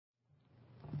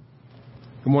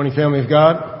Good morning, family of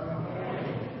God.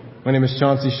 My name is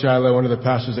Chauncey Shiloh, one of the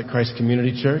pastors at Christ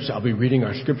Community Church. I'll be reading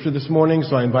our scripture this morning,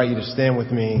 so I invite you to stand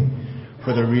with me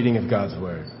for the reading of God's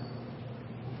Word.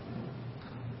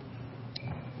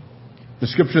 The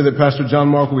scripture that Pastor John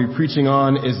Mark will be preaching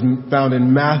on is found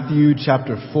in Matthew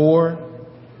chapter 4,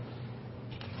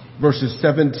 verses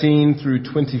 17 through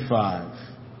 25.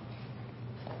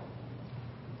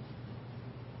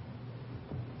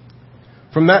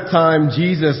 From that time,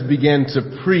 Jesus began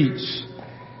to preach,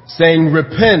 saying,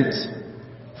 "Repent,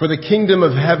 for the kingdom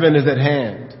of heaven is at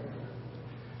hand."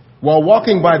 While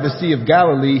walking by the Sea of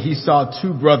Galilee, he saw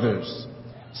two brothers,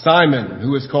 Simon,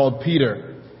 who is called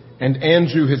Peter, and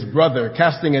Andrew, his brother,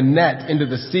 casting a net into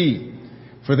the sea,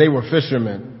 for they were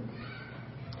fishermen.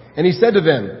 And he said to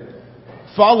them,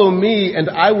 "Follow me, and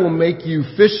I will make you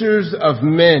fishers of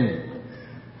men."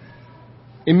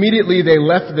 Immediately they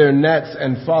left their nets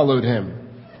and followed him.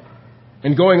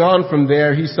 And going on from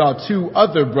there, he saw two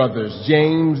other brothers,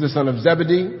 James, the son of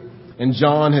Zebedee, and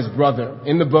John, his brother,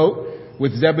 in the boat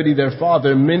with Zebedee, their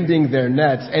father, mending their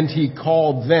nets, and he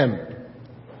called them.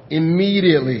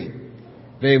 Immediately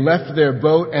they left their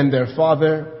boat and their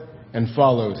father and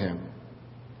followed him.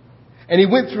 And he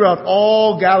went throughout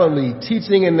all Galilee,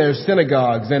 teaching in their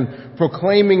synagogues and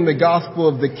proclaiming the gospel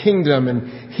of the kingdom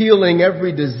and healing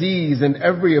every disease and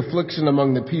every affliction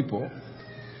among the people.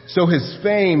 So his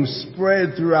fame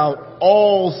spread throughout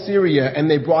all Syria, and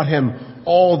they brought him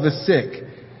all the sick,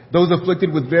 those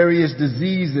afflicted with various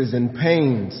diseases and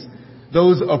pains,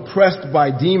 those oppressed by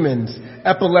demons,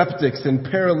 epileptics and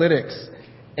paralytics,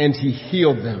 and he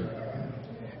healed them.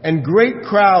 And great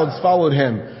crowds followed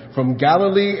him from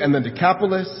Galilee and the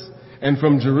Decapolis, and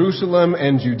from Jerusalem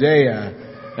and Judea,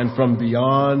 and from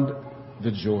beyond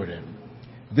the Jordan.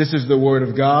 This is the word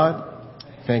of God.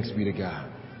 Thanks be to God.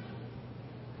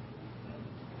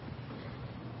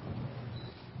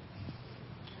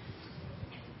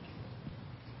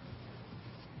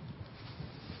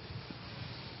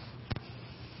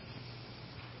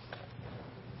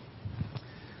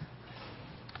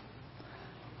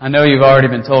 I know you've already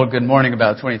been told good morning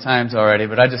about 20 times already,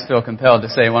 but I just feel compelled to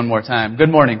say one more time,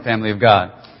 good morning, family of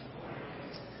God.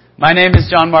 My name is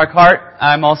John Mark Hart.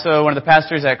 I'm also one of the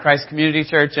pastors at Christ Community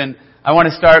Church, and I want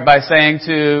to start by saying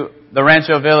to the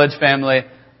Rancho Village family,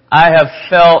 I have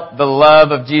felt the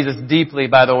love of Jesus deeply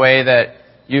by the way that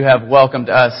you have welcomed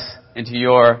us into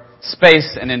your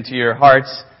space and into your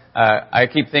hearts. I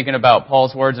keep thinking about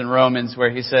Paul's words in Romans where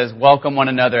he says, welcome one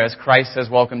another as Christ has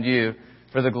welcomed you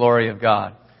for the glory of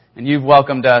God. And you've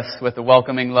welcomed us with the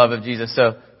welcoming love of Jesus.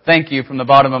 So thank you from the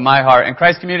bottom of my heart. And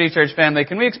Christ Community Church family,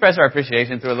 can we express our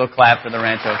appreciation through a little clap for the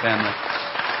Rancho family?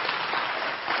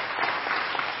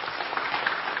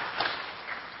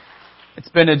 It's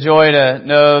been a joy to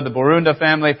know the Borunda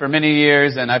family for many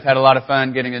years, and I've had a lot of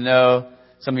fun getting to know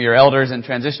some of your elders and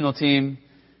transitional team.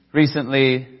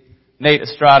 Recently, Nate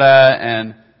Estrada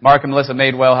and Mark and Melissa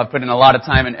Madewell have put in a lot of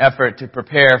time and effort to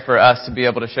prepare for us to be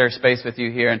able to share space with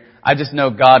you here. And I just know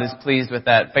God is pleased with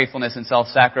that faithfulness and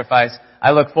self-sacrifice.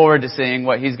 I look forward to seeing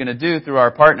what He's going to do through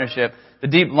our partnership. The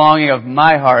deep longing of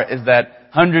my heart is that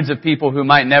hundreds of people who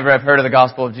might never have heard of the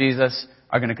gospel of Jesus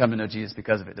are going to come to know Jesus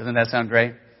because of it. Doesn't that sound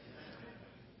great?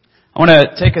 I want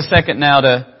to take a second now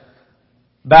to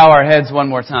bow our heads one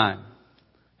more time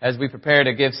as we prepare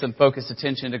to give some focused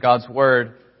attention to God's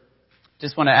Word.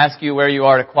 Just want to ask you where you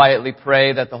are to quietly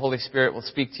pray that the Holy Spirit will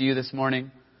speak to you this morning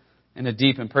in a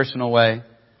deep and personal way.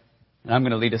 And I'm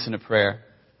going to lead us in a prayer.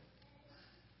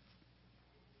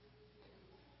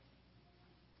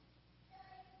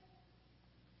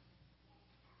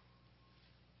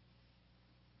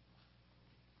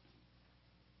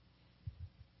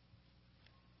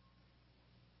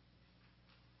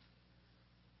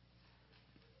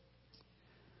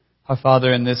 Our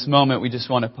Father, in this moment, we just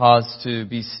want to pause to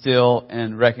be still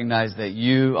and recognize that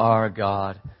you are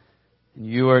God, and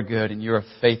you are good, and you are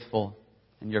faithful,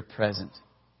 and you're present.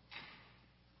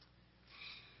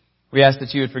 We ask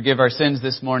that you would forgive our sins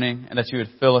this morning, and that you would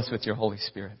fill us with your Holy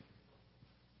Spirit.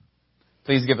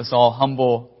 Please give us all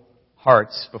humble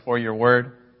hearts before your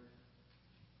word.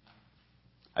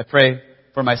 I pray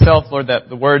for myself, Lord, that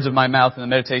the words of my mouth and the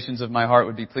meditations of my heart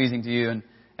would be pleasing to you, and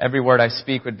every word I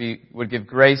speak would give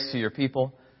grace to your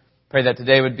people. Pray that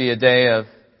today would be a day of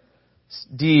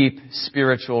deep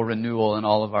spiritual renewal in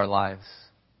all of our lives.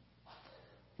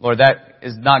 Lord, that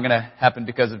is not going to happen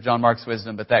because of John Mark's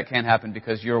wisdom, but that can happen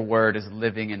because your word is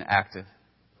living and active.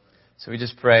 So we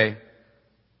just pray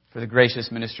for the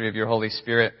gracious ministry of your Holy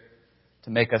Spirit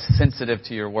to make us sensitive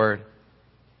to your word.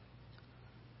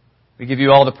 We give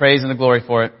you all the praise and the glory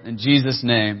for it. In Jesus'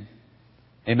 name,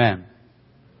 amen.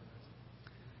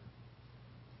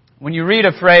 When you read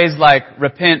a phrase like,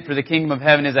 repent for the kingdom of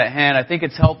heaven is at hand, I think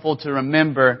it's helpful to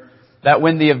remember that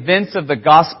when the events of the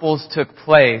Gospels took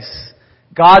place,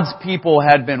 God's people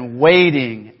had been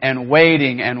waiting and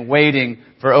waiting and waiting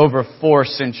for over 4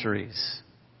 centuries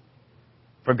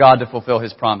for God to fulfill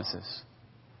His promises.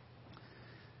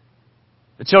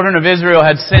 The children of Israel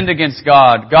had sinned against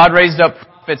God. God raised up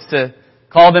prophets to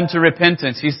call them to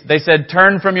repentance. They said,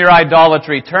 turn from your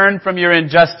idolatry, turn from your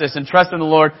injustice, and trust in the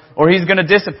Lord, or He's going to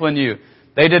discipline you.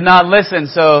 They did not listen,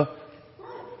 so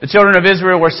the children of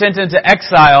Israel were sent into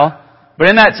exile. But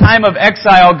in that time of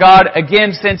exile, God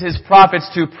again sent His prophets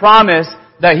to promise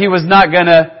that He was not going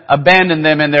to abandon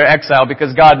them in their exile,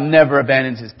 because God never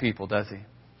abandons His people, does He?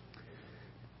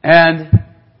 And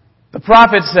the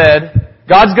prophet said,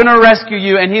 God's going to rescue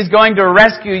you, and He's going to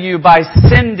rescue you by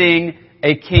sending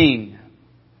a king.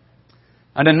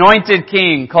 An anointed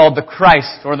king called the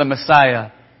Christ or the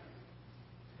Messiah.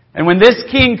 And when this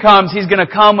king comes, He's going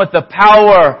to come with the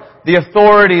power, the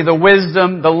authority, the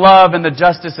wisdom, the love, and the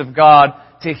justice of God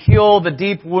to heal the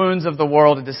deep wounds of the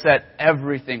world and to set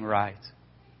everything right.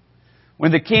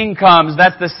 When the king comes,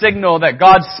 that's the signal that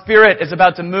God's Spirit is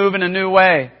about to move in a new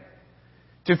way,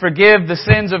 to forgive the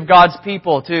sins of God's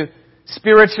people, to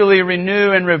spiritually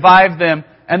renew and revive them,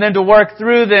 and then to work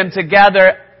through them to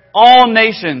gather all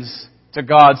nations to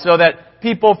God, so that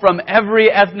people from every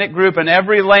ethnic group and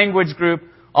every language group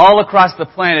all across the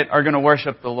planet are going to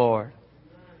worship the Lord.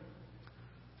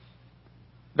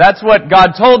 That's what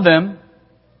God told them.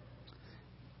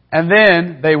 And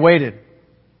then they waited.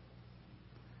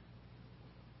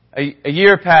 A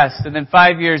year passed, and then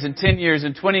 5 years, and 10 years,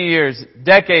 and 20 years,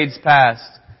 decades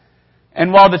passed.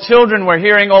 And while the children were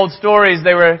hearing old stories,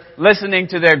 they were listening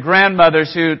to their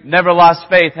grandmothers who never lost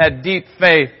faith, had deep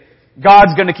faith.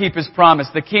 God's going to keep His promise.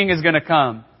 The king is going to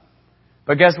come.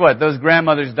 But guess what? Those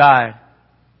grandmothers died.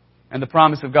 And the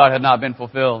promise of God had not been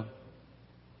fulfilled.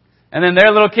 And then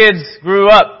their little kids grew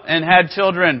up and had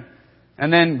children.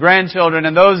 And then grandchildren.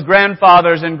 And those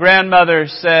grandfathers and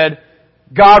grandmothers said,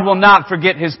 God will not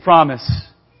forget His promise.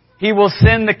 He will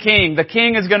send the king. The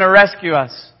king is going to rescue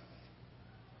us.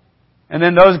 And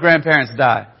then those grandparents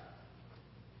died.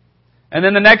 And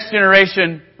then the next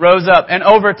generation rose up. And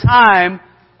over time,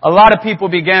 a lot of people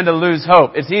began to lose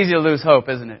hope. It's easy to lose hope,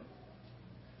 isn't it?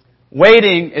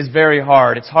 Waiting is very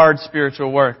hard. It's hard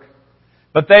spiritual work.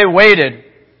 But they waited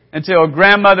until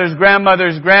grandmothers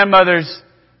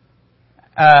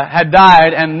had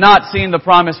died and not seen the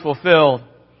promise fulfilled.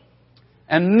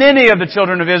 And many of the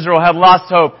children of Israel had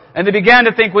lost hope. And they began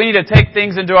to think we need to take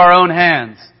things into our own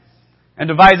hands. And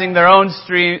devising their own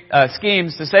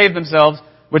schemes to save themselves,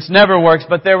 which never works.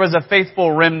 But there was a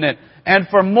faithful remnant. And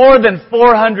for more than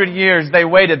 400 years they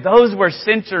waited. Those were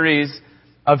centuries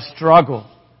of struggle.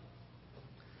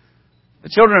 The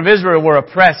children of Israel were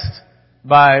oppressed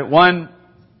by one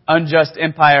unjust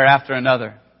empire after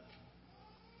another.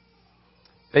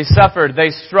 They suffered, they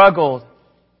struggled,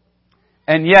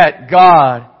 and yet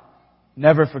God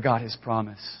never forgot His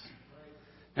promise.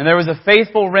 And there was a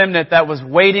faithful remnant that was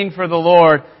waiting for the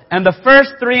Lord. And the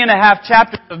first 3.5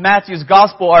 chapters of Matthew's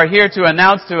Gospel are here to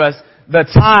announce to us the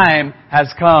time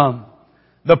has come.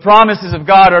 The promises of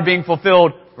God are being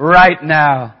fulfilled right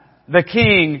now. The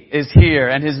King is here,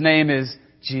 and His name is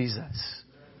Jesus.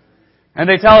 And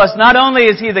they tell us not only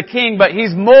is He the King, but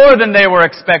He's more than they were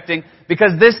expecting,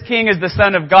 because this King is the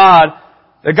Son of God.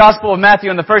 The Gospel of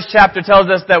Matthew in the first chapter tells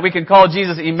us that we can call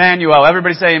Jesus Emmanuel.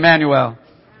 Everybody say Emmanuel.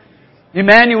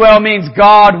 Emmanuel means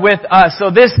God with us.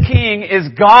 So this King is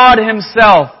God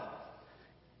Himself,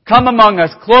 come among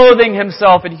us, clothing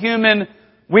Himself in human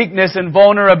weakness and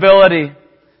vulnerability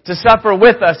to suffer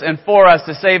with us and for us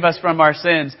to save us from our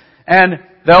sins. And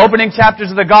the opening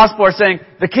chapters of the Gospel are saying,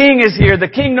 the King is here,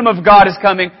 the kingdom of God is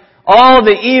coming, all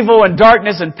the evil and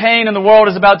darkness and pain in the world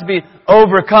is about to be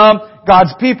overcome,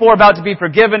 God's people are about to be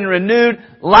forgiven and renewed,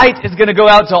 light is going to go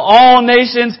out to all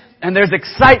nations, and there's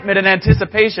excitement and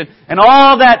anticipation. And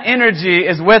all that energy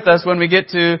is with us when we get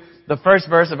to the first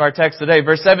verse of our text today.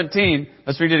 Verse 17,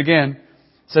 let's read it again.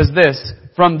 It says this,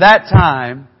 from that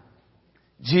time,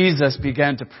 Jesus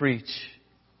began to preach.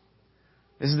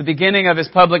 This is the beginning of His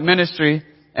public ministry.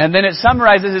 And then it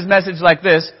summarizes His message like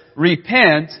this,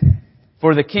 repent,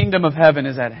 for the kingdom of heaven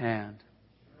is at hand.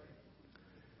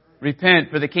 Repent,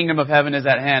 for the kingdom of heaven is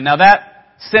at hand. Now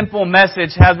that simple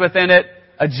message has within it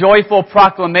a joyful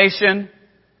proclamation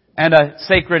and a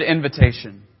sacred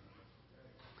invitation.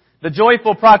 The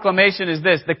joyful proclamation is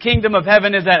this, the kingdom of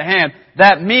heaven is at hand.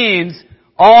 That means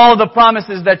all the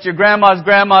promises that your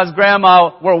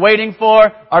grandma were waiting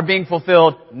for are being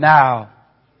fulfilled now.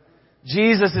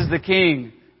 Jesus is the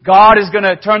King. God is going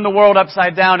to turn the world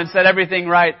upside down and set everything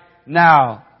right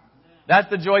now. That's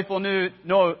the joyful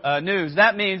news.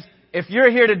 That means if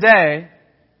you're here today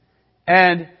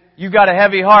and you've got a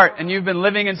heavy heart and you've been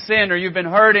living in sin or you've been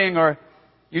hurting or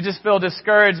you just feel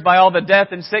discouraged by all the death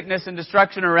and sickness and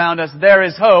destruction around us, there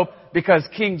is hope because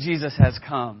King Jesus has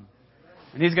come.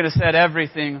 And He's going to set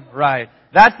everything right.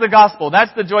 That's the gospel.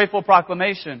 That's the joyful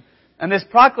proclamation. And this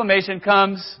proclamation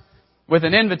comes with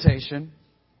an invitation.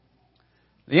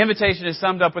 The invitation is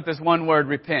summed up with this one word,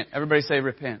 repent. Everybody say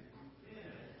repent.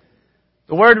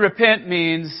 The word repent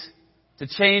means to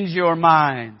change your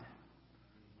mind,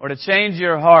 or to change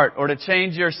your heart, or to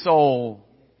change your soul.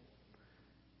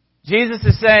 Jesus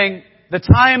is saying, the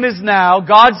time is now,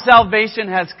 God's salvation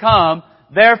has come,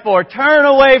 therefore turn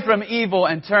away from evil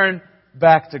and turn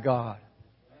back to God.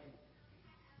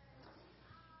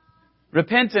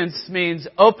 Repentance means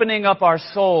opening up our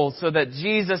souls so that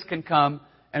Jesus can come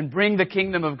and bring the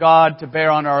kingdom of God to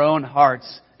bear on our own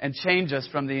hearts and change us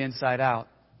from the inside out.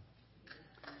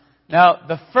 Now,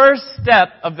 the first step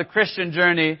of the Christian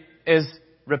journey is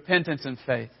repentance and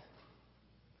faith.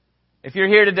 If you're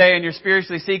here today and you're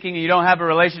spiritually seeking and you don't have a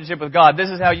relationship with God, this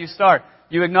is how you start.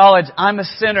 You acknowledge, I'm a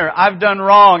sinner. I've done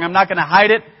wrong. I'm not going to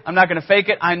hide it. I'm not going to fake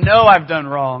it. I know I've done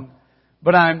wrong.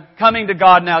 But I'm coming to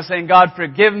God now saying, God,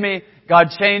 forgive me. God,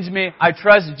 change me. I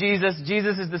trust Jesus.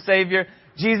 Jesus is the Savior.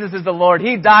 Jesus is the Lord.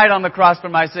 He died on the cross for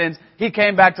my sins. He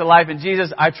came back to life. And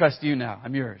Jesus, I trust you now.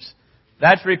 I'm yours.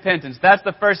 That's repentance. That's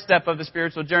the first step of the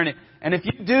spiritual journey. And if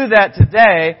you do that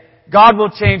today, God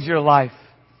will change your life.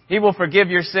 He will forgive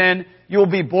your sin. You will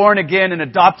be born again and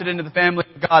adopted into the family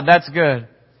of God. That's good.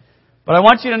 But I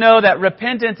want you to know that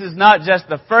repentance is not just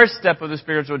the first step of the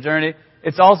spiritual journey.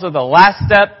 It's also the last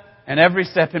step and every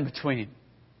step in between.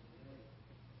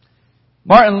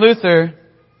 Martin Luther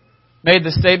made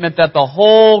the statement that the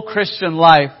whole Christian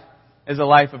life is a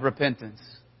life of repentance.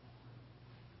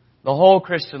 The whole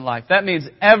Christian life. That means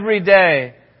every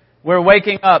day we're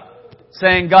waking up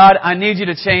saying, God, I need you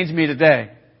to change me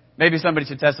today. Maybe somebody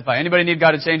should testify. Anybody need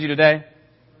God to change you today?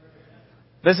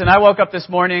 Listen, I woke up this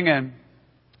morning and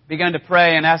began to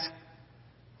pray and ask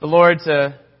the Lord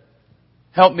to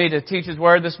help me to teach His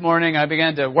Word this morning. I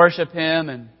began to worship Him.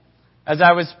 And as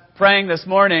I was praying this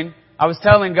morning, I was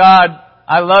telling God,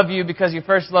 I love you because you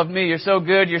first loved me. You're so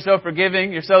good. You're so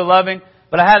forgiving. You're so loving.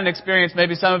 But I had an experience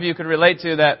maybe some of you could relate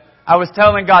to that I was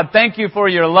telling God, thank you for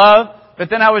your love. But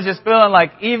then I was just feeling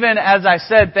like even as I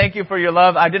said, thank you for your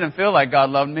love, I didn't feel like God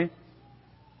loved me.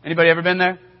 Anybody ever been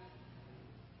there?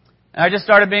 And I just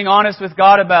started being honest with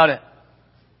God about it.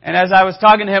 And as I was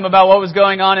talking to Him about what was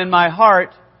going on in my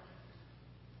heart,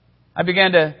 I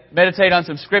began to meditate on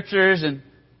some scriptures and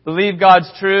believe God's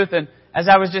truth. And as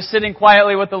I was just sitting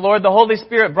quietly with the Lord, the Holy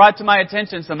Spirit brought to my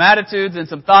attention some attitudes and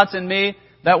some thoughts in me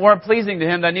that weren't pleasing to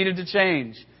Him that needed to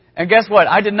change. And guess what?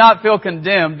 I did not feel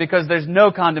condemned because there's no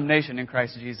condemnation in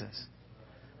Christ Jesus.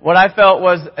 What I felt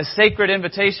was a sacred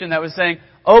invitation that was saying,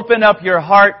 open up your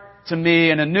heart to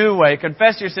me in a new way.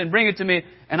 Confess your sin, bring it to me,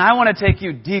 and I want to take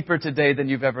you deeper today than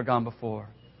you've ever gone before.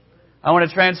 I want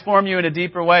to transform you in a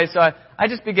deeper way. So I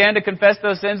just began to confess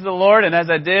those sins to the Lord, and as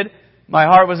I did, my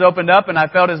heart was opened up and I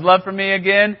felt His love for me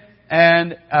again,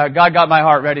 and God got my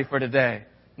heart ready for today.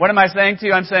 What am I saying to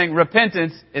you? I'm saying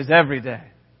repentance is every day.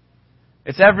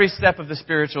 It's every step of the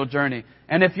spiritual journey.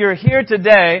 And if you're here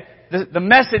today, the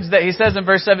message that He says in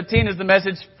verse 17 is the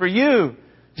message for you.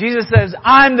 Jesus says,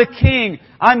 I'm the King.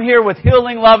 I'm here with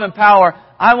healing love and power.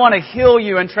 I want to heal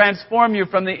you and transform you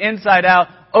from the inside out.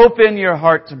 Open your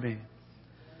heart to me.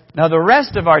 Now the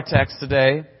rest of our text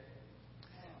today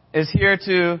is here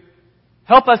to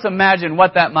help us imagine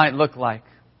what that might look like.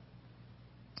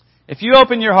 If you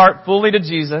open your heart fully to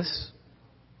Jesus,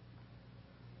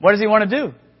 what does He want to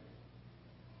do?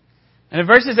 And in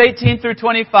verses 18 through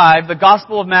 25, the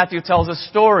Gospel of Matthew tells a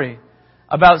story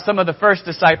about some of the first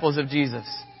disciples of Jesus.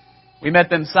 We met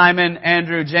them, Simon,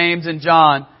 Andrew, James, and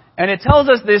John. And it tells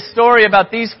us this story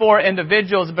about these four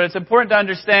individuals, but it's important to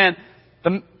understand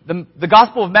the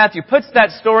Gospel of Matthew puts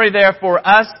that story there for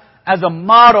us as a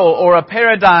model or a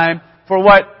paradigm for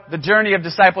what the journey of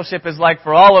discipleship is like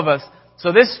for all of us.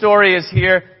 So this story is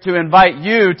here to invite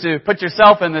you to put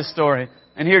yourself in this story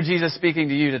and hear Jesus speaking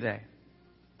to you today.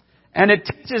 And it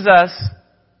teaches us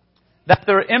that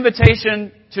the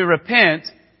invitation to repent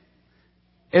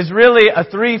is really a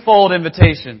threefold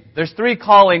invitation. There's three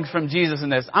callings from Jesus in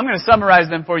this. I'm going to summarize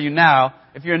them for you now.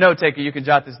 If you're a note taker, you can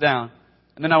jot this down.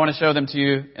 And then I want to show them to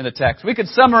you in the text. We could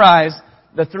summarize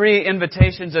the three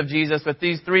invitations of Jesus with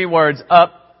these three words,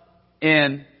 up,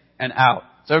 in, and out.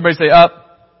 So everybody say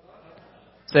up,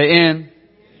 say in,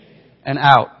 and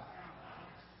out.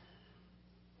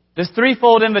 This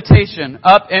threefold invitation,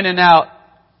 up, in, and out,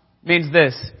 means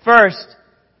this. First,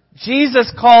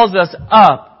 Jesus calls us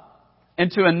up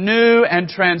into a new and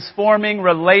transforming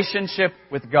relationship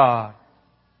with God.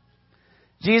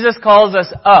 Jesus calls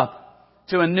us up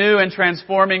to a new and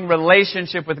transforming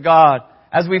relationship with God.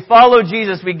 As we follow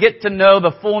Jesus, we get to know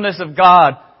the fullness of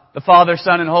God, the Father,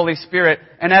 Son, and Holy Spirit.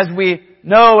 And as we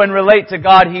know and relate to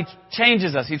God, He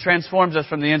changes us. He transforms us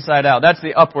from the inside out. That's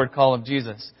the upward call of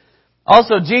Jesus.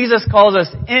 Also, Jesus calls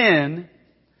us in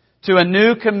to a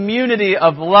new community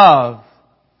of love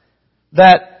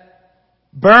that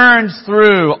burns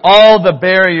through all the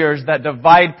barriers that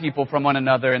divide people from one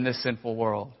another in this sinful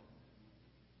world.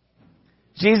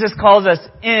 Jesus calls us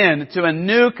in to a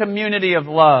new community of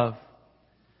love.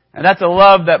 And that's a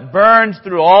love that burns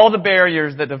through all the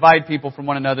barriers that divide people from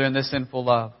one another in this sinful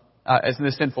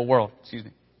world.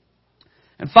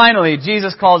 And finally,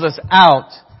 Jesus calls us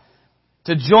out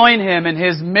to join Him in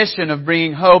His mission of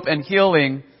bringing hope and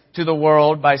healing to the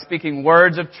world by speaking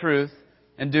words of truth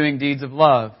and doing deeds of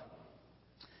love.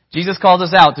 Jesus calls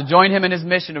us out to join Him in His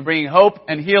mission of bringing hope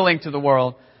and healing to the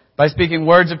world by speaking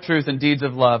words of truth and deeds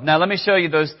of love. Now let me show you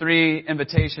those three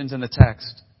invitations in the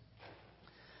text.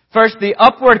 First, the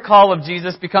upward call of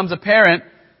Jesus becomes apparent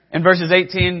in verses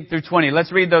 18 through 20. Let's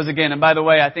read those again. And by the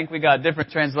way, I think we got different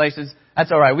translations.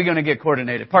 That's all right. We're going to get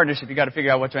coordinated. Partnership, you got to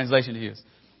figure out what translation to use.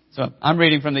 So I'm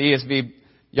reading from the ESV.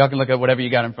 Y'all can look at whatever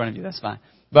you got in front of you. That's fine.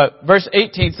 But verse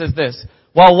 18 says this.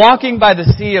 While walking by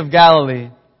the Sea of Galilee,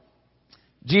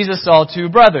 Jesus saw two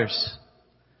brothers,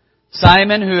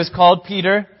 Simon, who is called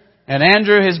Peter, and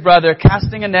Andrew, his brother,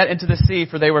 casting a net into the sea,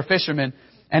 for they were fishermen.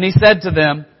 And He said to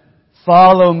them,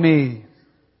 "Follow me,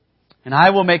 and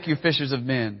I will make you fishers of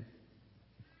men."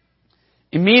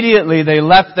 Immediately they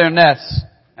left their nets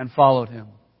and followed Him.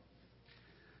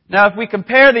 Now, if we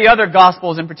compare the other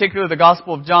Gospels, in particular the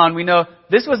Gospel of John, we know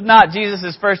this was not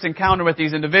Jesus' first encounter with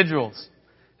these individuals.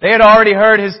 They had already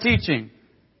heard His teaching.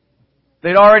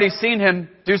 They'd already seen Him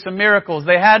do some miracles.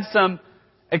 They had some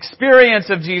experience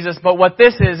of Jesus, but what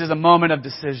this is a moment of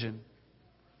decision.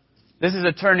 This is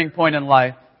a turning point in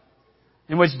life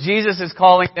in which Jesus is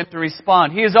calling them to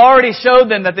respond. He has already showed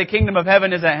them that the kingdom of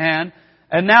heaven is at hand,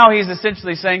 and now He's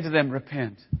essentially saying to them,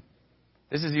 repent.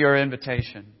 This is your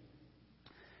invitation.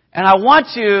 And I want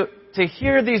you to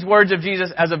hear these words of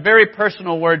Jesus as a very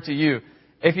personal word to you.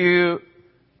 If you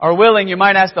are willing, you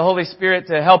might ask the Holy Spirit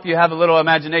to help you have a little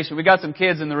imagination. We got some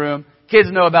kids in the room. Kids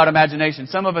know about imagination.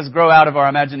 Some of us grow out of our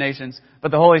imaginations,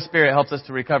 but the Holy Spirit helps us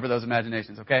to recover those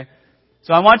imaginations, okay?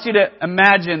 So I want you to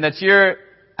imagine that you're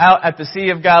out at the Sea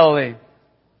of Galilee,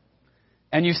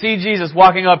 and you see Jesus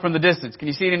walking up from the distance. Can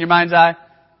you see it in your mind's eye?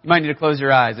 You might need to close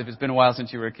your eyes if it's been a while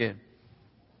since you were a kid.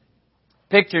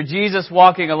 Picture Jesus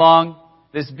walking along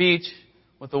this beach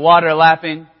with the water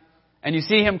lapping, and you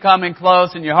see Him coming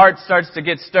close, and your heart starts to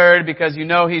get stirred because you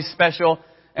know He's special.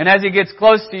 And as He gets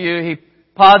close to you, He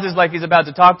pauses like He's about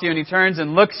to talk to you, and He turns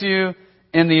and looks you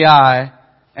in the eye,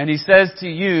 and He says to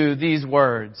you these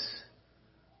words,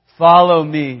 "Follow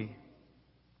me,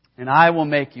 and I will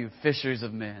make you fishers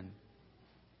of men."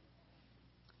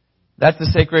 That's the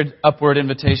sacred upward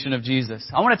invitation of Jesus.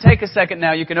 I want to take a second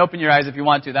now. You can open your eyes if you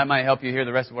want to. That might help you hear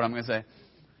the rest of what I'm going to say.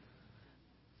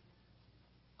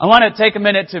 I want to take a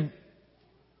minute to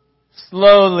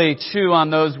slowly chew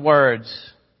on those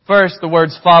words. First, the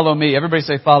words "follow me." Everybody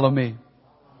say "follow me."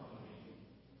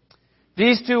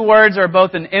 These two words are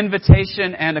both an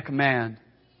invitation and a command.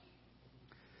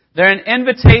 They're an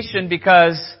invitation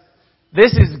because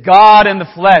this is God in the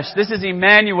flesh. This is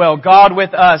Emmanuel, God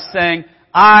with us, saying,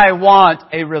 I want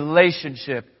a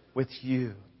relationship with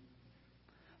you.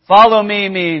 Follow me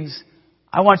means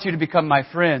I want you to become my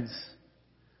friends.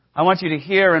 I want you to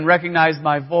hear and recognize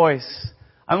my voice.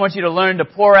 I want you to learn to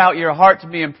pour out your heart to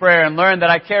me in prayer and learn that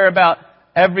I care about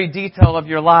every detail of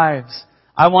your lives.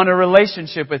 I want a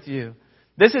relationship with you.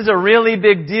 This is a really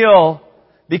big deal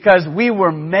because we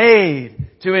were made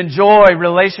to enjoy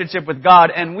relationship with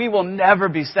God, and we will never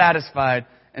be satisfied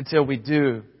until we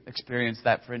do experience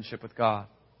that friendship with God.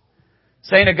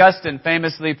 St. Augustine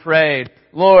famously prayed,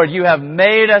 Lord, you have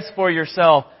made us for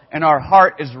yourself, and our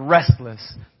heart is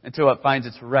restless until it finds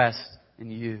its rest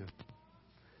in you.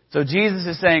 So Jesus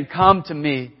is saying, come to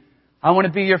me. I want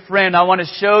to be your friend. I want to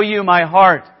show you my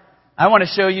heart. I want to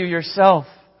show you yourself.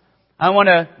 I want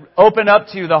to open up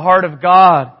to you the heart of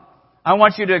God. I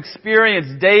want you to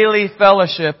experience daily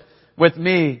fellowship with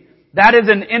me. That is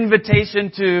an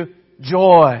invitation to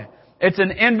joy. It's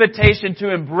an invitation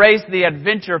to embrace the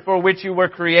adventure for which you were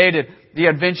created, the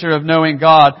adventure of knowing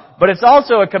God. But it's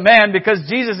also a command because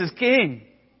Jesus is King.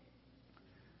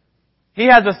 He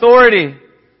has authority.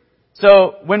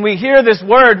 So when we hear this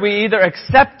word, we either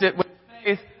accept it with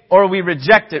faith or we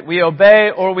reject it. We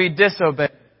obey or we disobey.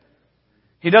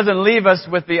 He doesn't leave us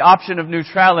with the option of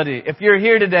neutrality. If you're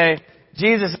here today,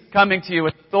 Jesus is coming to you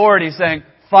with authority saying,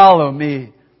 follow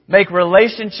me. Make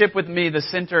relationship with me the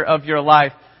center of your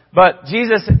life. But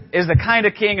Jesus is the kind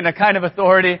of king and a kind of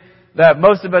authority that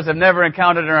most of us have never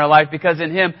encountered in our life, because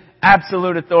in Him,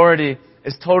 absolute authority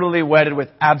is totally wedded with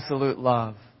absolute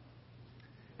love.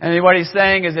 And what He's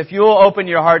saying is, if you will open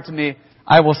your heart to me,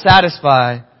 I will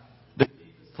satisfy the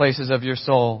places of your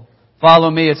soul.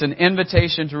 Follow me. It's an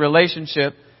invitation to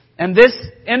relationship. And this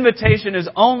invitation is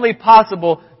only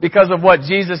possible because of what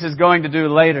Jesus is going to do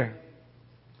later.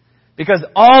 Because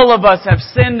all of us have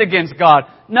sinned against God.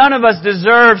 None of us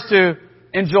deserves to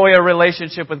enjoy a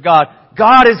relationship with God.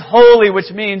 God is holy,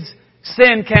 which means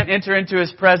sin can't enter into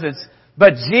His presence.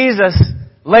 But Jesus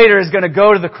later is going to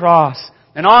go to the cross.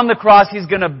 And on the cross, He's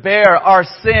going to bear our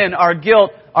sin, our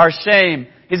guilt, our shame.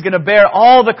 He's going to bear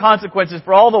all the consequences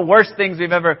for all the worst things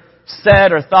we've ever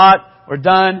said or thought or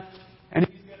done. And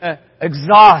He's going to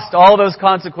exhaust all those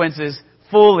consequences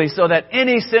fully so that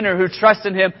any sinner who trusts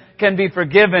in Him can be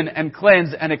forgiven and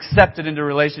cleansed and accepted into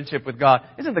relationship with God.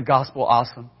 Isn't the gospel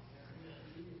awesome?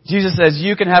 Jesus says,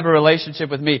 you can have a relationship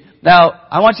with me. Now,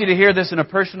 I want you to hear this in a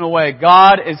personal way.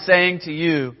 God is saying to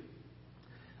you,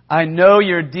 I know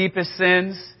your deepest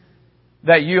sins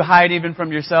that you hide even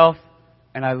from yourself,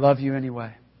 and I love you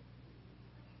anyway.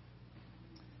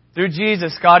 Through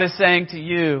Jesus, God is saying to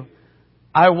you,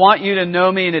 I want you to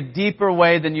know me in a deeper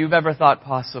way than you've ever thought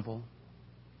possible.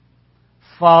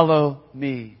 Follow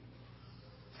me.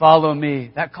 Follow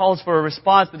me. That calls for a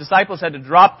response. The disciples had to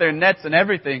drop their nets and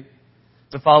everything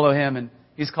to follow Him, and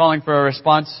He's calling for a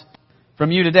response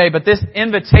from you today. But this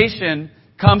invitation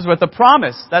comes with a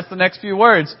promise. That's the next few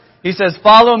words. He says,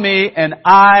 follow me and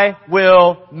I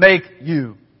will make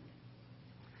you.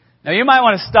 Now you might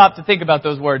want to stop to think about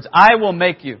those words. I will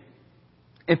make you.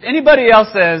 If anybody else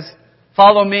says,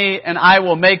 follow me and I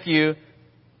will make you,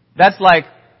 that's like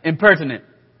impertinent.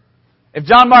 If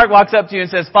John Mark walks up to you and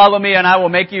says, follow me and I will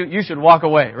make you, you should walk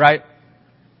away, right?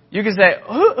 You can say,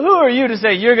 who are you to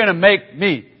say you're going to make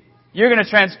me? You're going to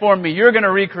transform me. You're going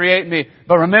to recreate me.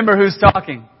 But remember who's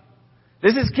talking.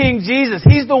 This is King Jesus.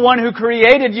 He's the one who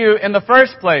created you in the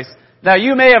first place. Now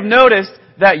you may have noticed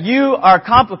that you are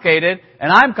complicated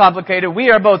and I'm complicated. We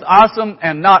are both awesome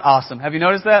and not awesome. Have you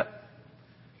noticed that?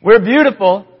 We're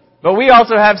beautiful, but we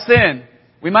also have sin.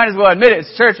 We might as well admit it.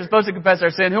 It's church. We're supposed to confess our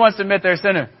sin. Who wants to admit they're a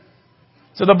sinner?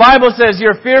 So the Bible says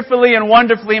you're fearfully and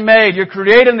wonderfully made. You're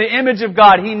created in the image of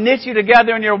God. He knit you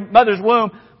together in your mother's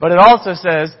womb. But it also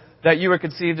says that you were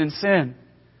conceived in sin.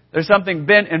 There's something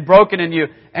bent and broken in you.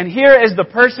 And here is the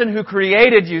person who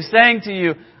created you saying to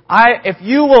you, if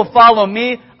you will follow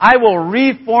me, I will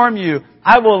reform you.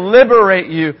 I will liberate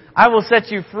you. I will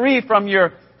set you free from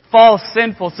your false,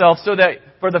 sinful self so that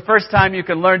for the first time you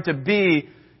can learn to be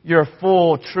your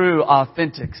full, true,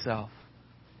 authentic self.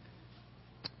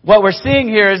 What we're seeing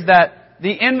here is that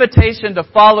the invitation to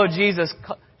follow Jesus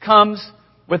comes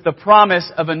with the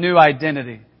promise of a new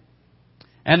identity.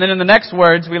 And then in the next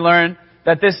words, we learn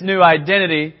that this new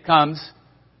identity comes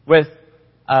with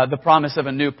the promise of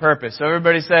a new purpose. So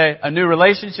everybody say, a new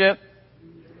relationship,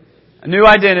 a new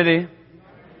identity,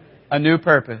 a new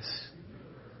purpose.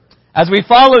 As we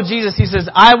follow Jesus, He says,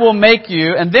 I will make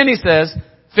you, and then He says,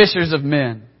 fishers of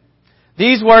men.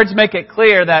 These words make it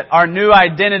clear that our new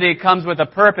identity comes with a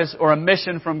purpose or a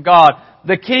mission from God.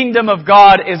 The kingdom of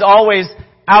God is always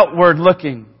outward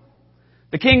looking.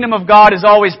 The kingdom of God is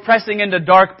always pressing into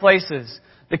dark places.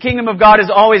 The kingdom of God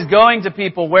is always going to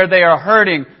people where they are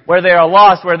hurting, where they are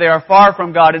lost, where they are far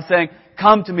from God, and saying,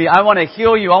 come to me. I want to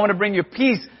heal you. I want to bring you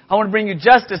peace. I want to bring you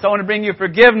justice. I want to bring you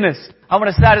forgiveness. I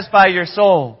want to satisfy your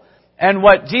soul. And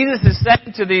what Jesus is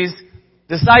saying to these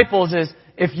disciples is,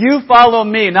 if you follow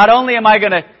me, not only am I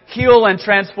going to heal and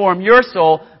transform your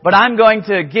soul, but I'm going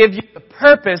to give you the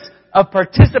purpose of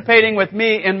participating with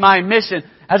me in my mission.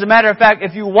 As a matter of fact,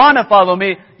 if you want to follow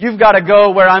me, you've got to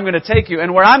go where I'm going to take you.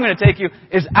 And where I'm going to take you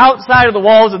is outside of the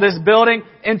walls of this building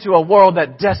into a world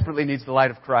that desperately needs the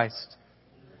light of Christ.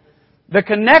 The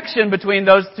connection between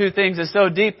those two things is so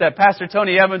deep that Pastor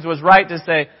Tony Evans was right to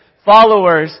say,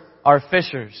 followers are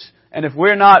fishers. And if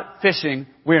we're not fishing,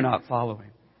 we're not following.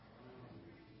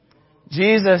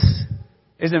 Jesus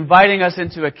is inviting us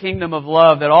into a kingdom of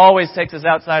love that always takes us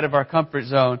outside of our comfort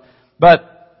zone.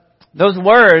 But those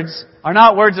words are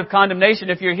not words of condemnation.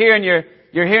 If you're here and you're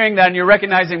hearing that and you're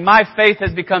recognizing my faith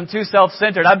has become too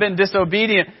self-centered, I've been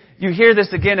disobedient, you hear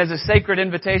this again as a sacred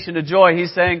invitation to joy.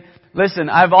 He's saying, listen,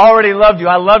 I've already loved you.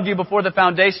 I loved you before the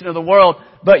foundation of the world.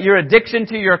 But your addiction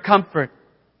to your comfort,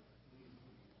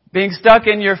 being stuck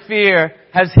in your fear,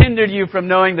 has hindered you from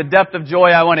knowing the depth of joy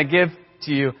I want to give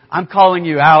to you, I'm calling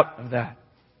you out of that.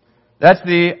 That's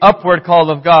the upward call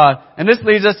of God. And this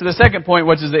leads us to the second point,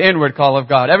 which is the inward call of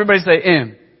God. Everybody say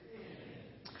in.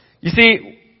 You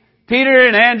see, Peter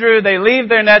and Andrew, they leave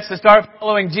their nets to start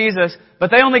following Jesus, but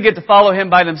they only get to follow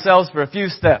Him by themselves for a few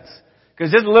steps.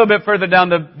 Because just a little bit further down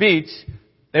the beach,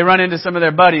 they run into some of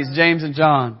their buddies, James and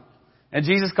John. And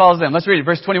Jesus calls them. Let's read it,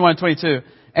 verse 21 and 22.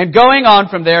 And going on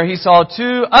from there, He saw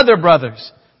two other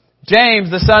brothers, James,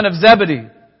 the son of Zebedee,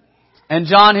 and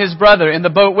John, his brother, in the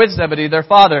boat with Zebedee, their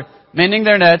father, mending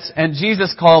their nets, and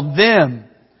Jesus called them.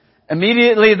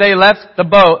 Immediately they left the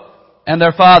boat and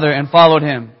their father and followed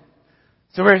Him.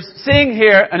 So we're seeing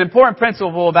here an important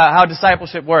principle about how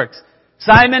discipleship works.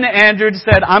 Simon and Andrew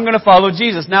said, I'm going to follow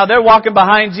Jesus. Now they're walking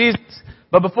behind Jesus.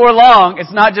 But before long,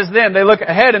 it's not just them. They look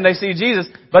ahead and they see Jesus,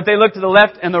 but they look to the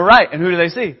left and the right. And who do they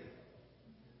see?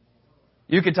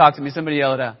 You can talk to me. Somebody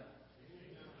yell it out.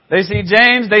 They see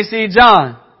James. They see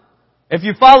John. If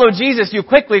you follow Jesus, you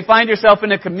quickly find yourself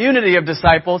in a community of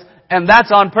disciples, and that's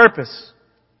on purpose.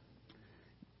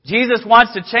 Jesus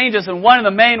wants to change us, and one of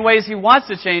the main ways He wants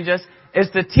to change us is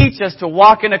to teach us to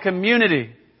walk in a community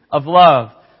of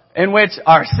love, in which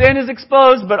our sin is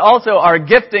exposed, but also our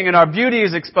gifting and our beauty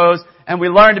is exposed, and we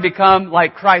learn to become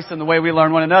like Christ in the way we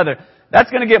learn one another.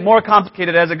 That's going to get more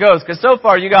complicated as it goes, because so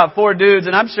far you got four dudes,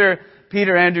 and I'm sure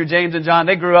Peter, Andrew, James, and John,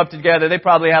 they grew up together. They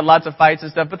probably had lots of fights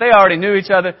and stuff, but they already knew each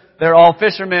other. They're all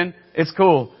fishermen. It's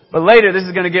cool. But later, this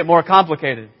is going to get more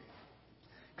complicated.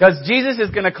 Because Jesus is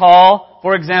going to call,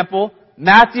 for example,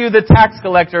 Matthew the tax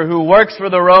collector who works for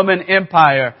the Roman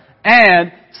Empire,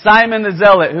 and Simon the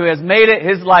Zealot who has made it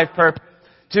his life purpose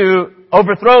to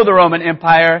overthrow the Roman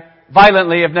Empire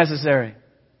violently if necessary.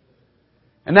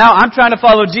 And now I'm trying to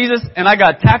follow Jesus, and I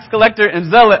got tax collector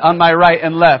and zealot on my right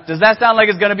and left. Does that sound like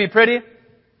it's going to be pretty?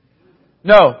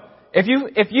 No. If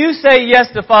you say yes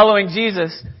to following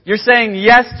Jesus, you're saying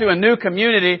yes to a new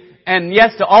community and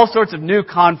yes to all sorts of new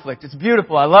conflict. It's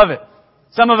beautiful. I love it.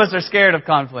 Some of us are scared of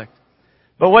conflict.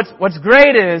 But what's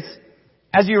great is,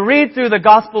 as you read through the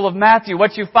Gospel of Matthew,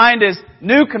 what you find is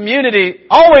new community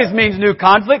always means new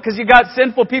conflict, because you got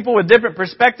sinful people with different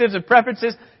perspectives and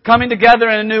preferences coming together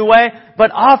in a new way.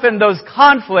 But often those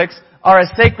conflicts are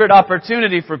a sacred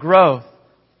opportunity for growth.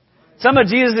 Some of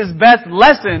Jesus' best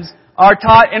lessons are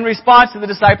taught in response to the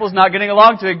disciples not getting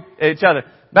along to each other.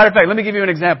 Matter of fact, let me give you an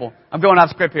example. I'm going off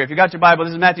script here. If you got your Bible,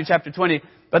 this is Matthew chapter 20.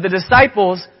 But the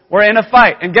disciples were in a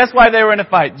fight. And guess why they were in a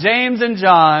fight? James and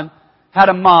John had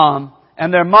a mom.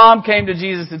 And their mom came to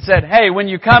Jesus and said, hey, when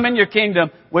you come in your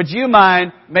kingdom, would you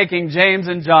mind making James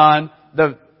and John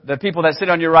the people that sit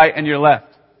on your right and your left?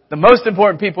 The most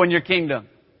important people in your kingdom.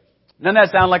 Doesn't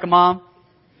that sound like a mom?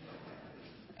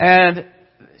 And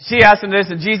she asked him this,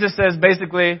 and Jesus says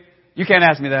basically, you can't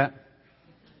ask me that.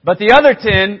 But the other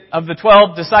 10 of the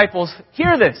 12 disciples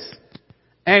hear this.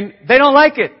 And they don't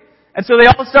like it. And so they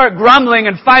all start grumbling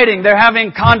and fighting. They're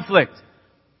having conflict.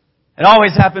 It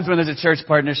always happens when there's a church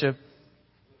partnership.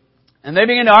 And they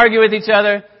begin to argue with each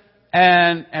other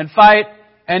and fight.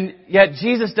 And yet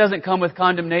Jesus doesn't come with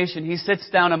condemnation. He sits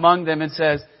down among them and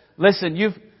says, listen,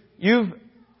 you've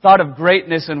thought of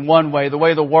greatness in one way, the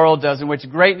way the world does, in which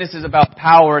greatness is about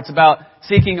power. It's about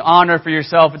seeking honor for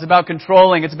yourself. It's about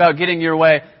controlling. It's about getting your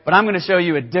way. But I'm going to show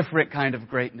you a different kind of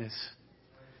greatness.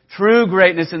 True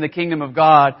greatness in the kingdom of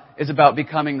God is about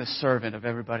becoming the servant of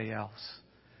everybody else.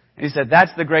 And He said,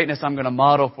 that's the greatness I'm going to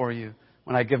model for you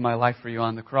when I give my life for you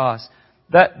on the cross.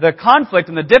 The conflict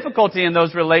and the difficulty in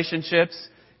those relationships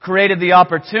created the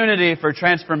opportunity for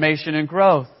transformation and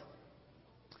growth.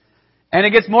 And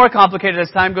it gets more complicated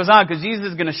as time goes on, because Jesus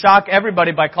is going to shock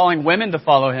everybody by calling women to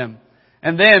follow Him.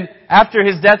 And then, after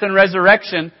His death and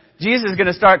resurrection, Jesus is going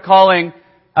to start calling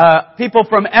people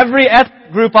from every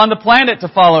ethnic group on the planet to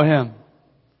follow Him.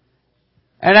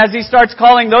 And as He starts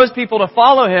calling those people to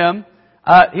follow Him,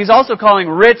 He's also calling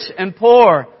rich and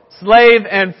poor, slave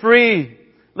and free.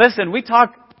 Listen, we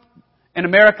talk in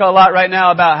America a lot right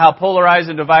now about how polarized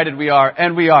and divided we are.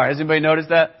 And we are. Has anybody noticed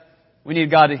that? We need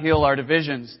God to heal our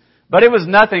divisions. But it was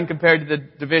nothing compared to the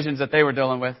divisions that they were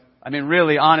dealing with. I mean,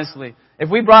 really, honestly. If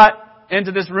we brought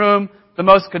into this room the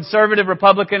most conservative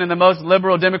Republican and the most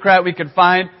liberal Democrat we could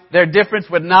find, their difference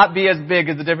would not be as big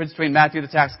as the difference between Matthew the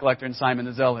tax collector and Simon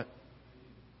the Zealot.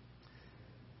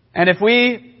 And if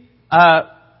we talked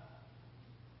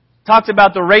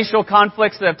about the racial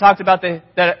conflicts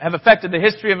that have affected the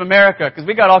history of America, because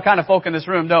we got all kind of folk in this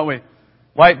room, don't we?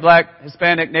 White, black,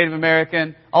 Hispanic, Native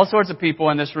American, all sorts of people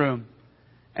in this room.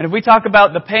 And if we talk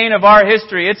about the pain of our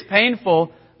history, it's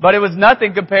painful, But it was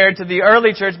nothing compared to the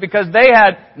early church because they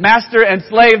had master and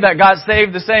slave that got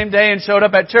saved the same day and showed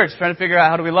up at church trying to figure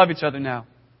out how do we love each other now.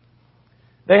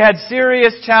 They had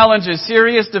serious challenges,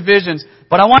 serious divisions.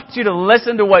 But I want you to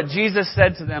listen to what Jesus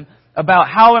said to them about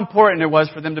how important it was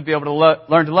for them to be able to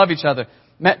learn to love each other.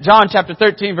 John chapter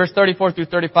 13, verse 34 through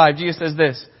 35, Jesus says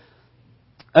this,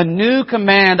 "A new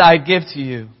command I give to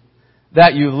you,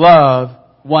 that you love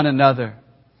one another.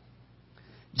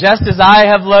 Just as I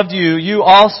have loved you, you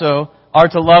also are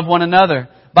to love one another.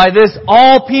 By this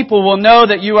all people will know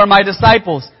that you are my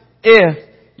disciples, if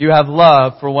you have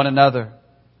love for one another."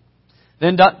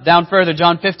 Then down further,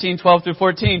 John 15, 12 through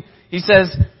 14, he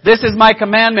says, "This is my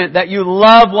commandment, that you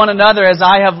love one another as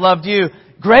I have loved you.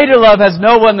 Greater love has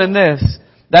no one than this,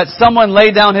 that someone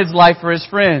lay down his life for his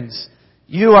friends.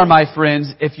 You are my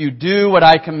friends if you do what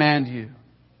I command you."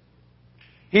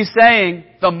 He's saying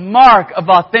the mark of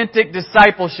authentic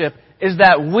discipleship is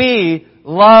that we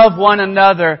love one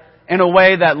another in a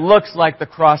way that looks like the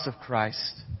cross of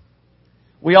Christ.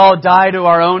 We all die to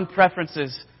our own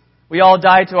preferences. We all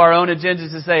die to our own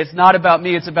agendas to say, it's not about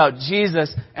me, it's about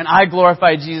Jesus, and I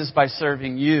glorify Jesus by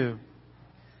serving you.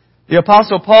 The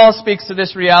Apostle Paul speaks to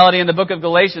this reality in the book of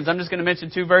Galatians. I'm just going to mention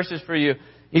 2 verses for you.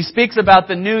 He speaks about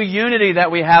the new unity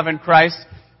that we have in Christ.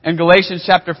 In Galatians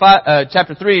chapter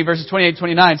 3, verses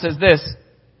 28-29 says this,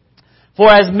 "For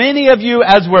as many of you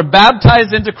as were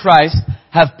baptized into Christ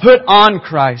have put on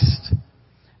Christ.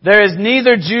 There is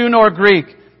neither Jew nor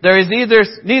Greek. There is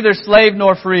neither slave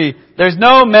nor free. There's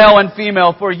no male and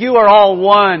female, for you are all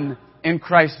one in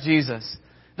Christ Jesus."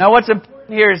 Now what's important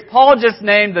here is Paul just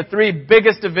named the 3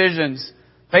 biggest divisions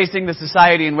facing the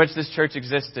society in which this church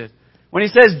existed. When he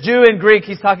says Jew and Greek,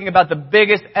 he's talking about the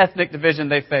biggest ethnic division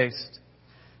they faced.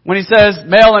 When he says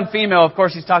male and female, of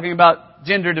course, he's talking about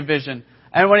gender division.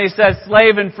 And when he says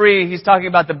slave and free, he's talking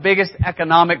about the biggest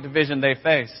economic division they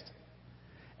faced.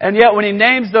 And yet when he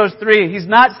names those 3, he's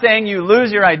not saying you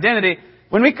lose your identity.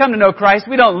 When we come to know Christ,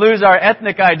 we don't lose our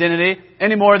ethnic identity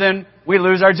any more than we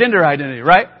lose our gender identity,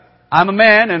 right? I'm a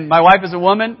man and my wife is a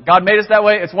woman. God made us that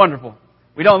way. It's wonderful.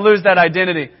 We don't lose that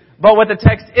identity. But what the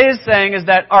text is saying is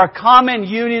that our common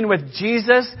union with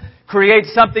Jesus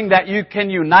creates something that can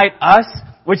unite us,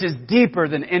 which is deeper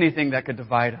than anything that could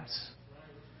divide us.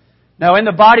 Now, in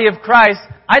the body of Christ,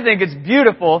 I think it's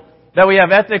beautiful that we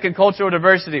have ethnic and cultural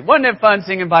diversity. Wasn't it fun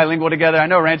singing bilingual together? I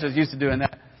know Rancho's used to doing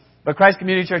that. But Christ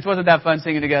Community Church wasn't that fun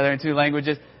singing together in 2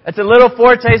 languages. It's a little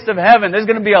foretaste of heaven. There's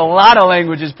going to be a lot of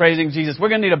languages praising Jesus. We're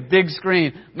going to need a big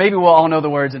screen. Maybe we'll all know the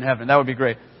words in heaven. That would be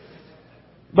great.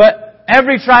 But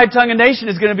every tribe, tongue, and nation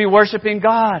is going to be worshiping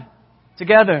God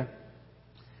together.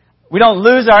 We don't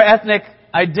lose our ethnic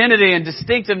identity and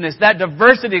distinctiveness. That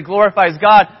diversity glorifies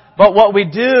God. But what we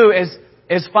do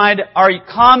is find our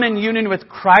common union with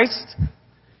Christ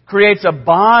creates a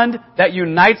bond that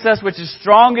unites us, which is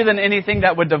stronger than anything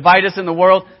that would divide us in the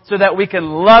world, so that we can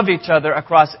love each other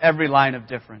across every line of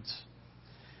difference.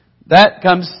 That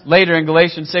comes later in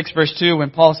Galatians 6 verse 2 when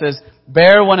Paul says,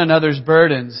 "Bear one another's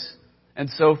burdens and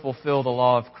so fulfill the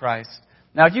law of Christ."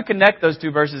 Now if you connect those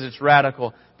 2 verses, it's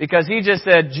radical. Because he just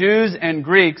said Jews and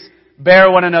Greeks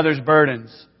bear one another's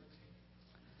burdens.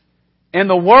 In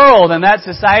the world, in that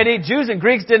society, Jews and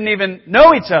Greeks didn't even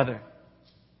know each other.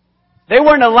 They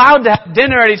weren't allowed to have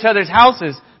dinner at each other's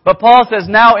houses. But Paul says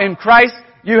now in Christ,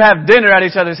 you have dinner at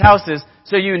each other's houses.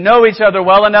 So you know each other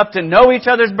well enough to know each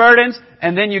other's burdens,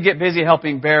 and then you get busy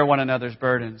helping bear one another's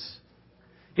burdens.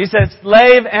 He says,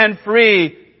 slave and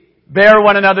free, bear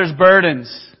one another's burdens.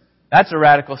 That's a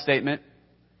radical statement.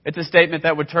 It's a statement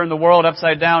that would turn the world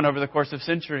upside down over the course of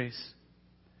centuries.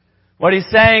 What he's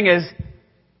saying is,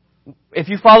 if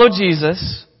you follow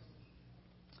Jesus,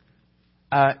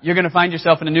 you're going to find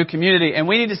yourself in a new community. And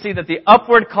we need to see that the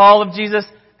upward call of Jesus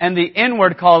and the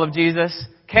inward call of Jesus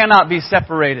cannot be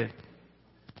separated.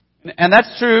 And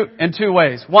that's true in 2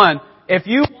 ways. One, if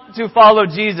you want to follow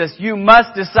Jesus, you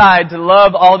must decide to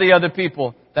love all the other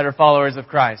people that are followers of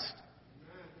Christ.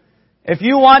 If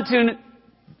you want to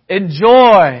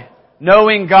enjoy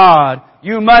knowing God,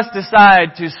 you must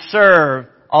decide to serve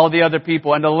all the other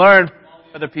people and to learn from all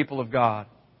the other people of God.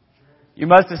 You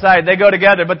must decide. They go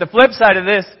together. But the flip side of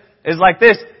this is like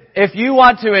this. If you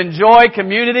want to enjoy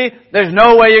community, there's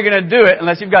no way you're going to do it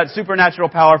unless you've got supernatural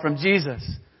power from Jesus.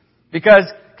 Because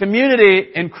community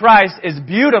in Christ is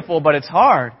beautiful, but it's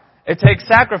hard. It takes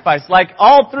sacrifice. Like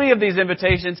all 3 of these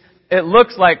invitations, it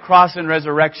looks like cross and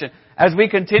resurrection. As we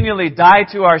continually die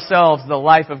to ourselves, the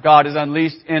life of God is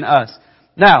unleashed in us.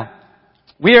 Now,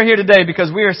 we are here today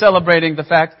because we are celebrating the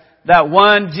fact that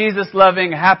one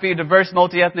Jesus-loving, happy, diverse,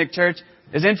 multi-ethnic church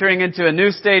is entering into a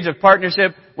new stage of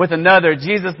partnership with with another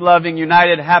Jesus-loving,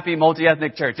 united, happy,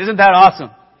 multi-ethnic church. Isn't that awesome?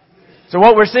 So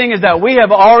what we're seeing is that we have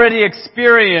already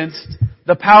experienced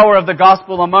the power of the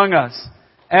gospel among us.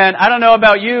 And I don't know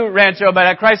about you, Rancho, but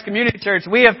at Christ Community Church,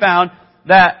 we have found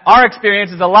that our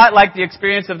experience is a lot like the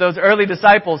experience of those early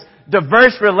disciples.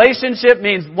 Diverse relationship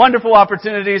means wonderful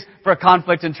opportunities for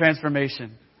conflict and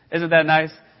transformation. Isn't that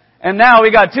nice? And now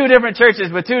we got two different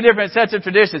churches with two different sets of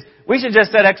traditions. We should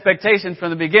just set expectations from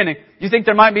the beginning. You think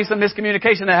there might be some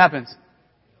miscommunication that happens?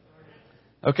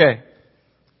 Okay.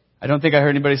 I don't think I heard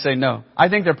anybody say no. I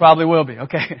think there probably will be.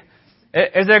 Okay.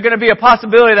 Is there going to be a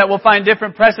possibility that we'll find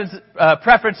different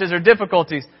preferences or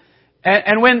difficulties?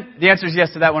 And when, the answer is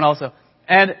yes to that one also.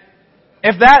 And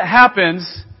if that happens,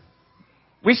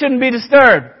 we shouldn't be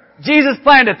disturbed. Jesus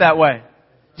planned it that way.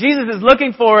 Jesus is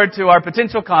looking forward to our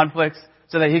potential conflicts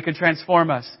so that He could transform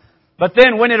us. But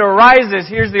then when it arises,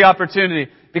 here's the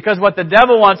opportunity. Because what the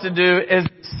devil wants to do is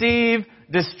deceive,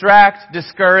 distract,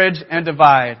 discourage, and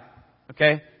divide.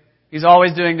 Okay? He's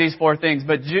always doing these four things.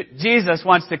 But Jesus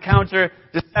wants to counter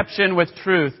deception with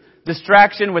truth,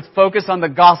 distraction with focus on the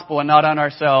gospel and not on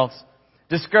ourselves,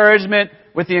 discouragement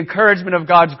with the encouragement of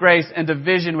God's grace, and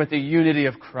division with the unity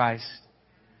of Christ.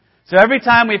 So every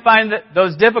time we find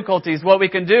those difficulties, what we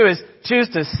can do is choose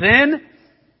to sin,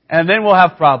 and then we'll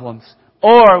have problems.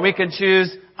 Or we can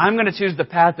choose, I'm going to choose the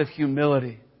path of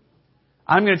humility.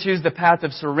 I'm going to choose the path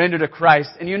of surrender to Christ.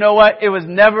 And you know what? It was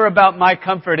never about my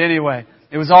comfort anyway.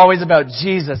 It was always about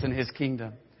Jesus and His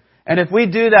kingdom. And if we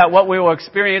do that, what we will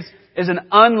experience is an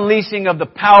unleashing of the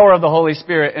power of the Holy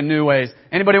Spirit in new ways.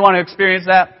 Anybody want to experience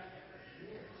that?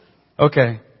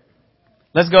 Okay.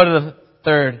 Let's go to the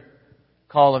third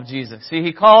call of Jesus. See,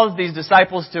 He calls these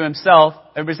disciples to Himself.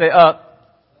 Everybody say up.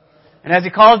 And as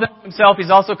He calls them to Himself, He's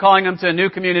also calling them to a new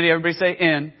community. Everybody say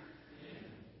in.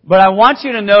 But I want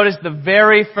you to notice the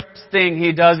very first thing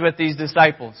He does with these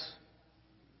disciples.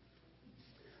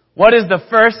 What is the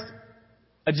first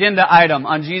agenda item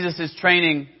on Jesus'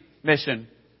 training mission?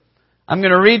 I'm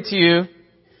going to read to you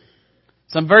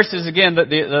some verses again,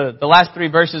 the last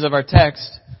three verses of our text.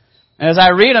 And as I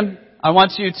read them, I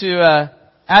want you to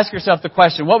ask yourself the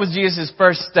question, what was Jesus'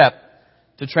 first step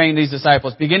to train these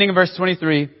disciples? Beginning in verse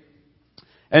 23.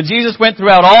 And Jesus went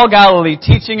throughout all Galilee,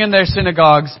 teaching in their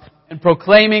synagogues and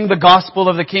proclaiming the gospel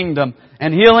of the kingdom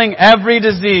and healing every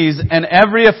disease and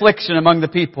every affliction among the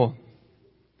people.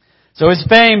 So His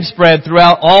fame spread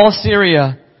throughout all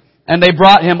Syria, and they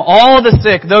brought Him all the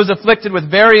sick, those afflicted with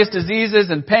various diseases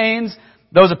and pains,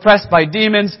 those oppressed by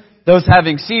demons, those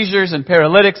having seizures and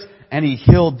paralytics, and He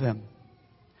healed them.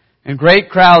 And great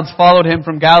crowds followed Him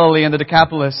from Galilee and the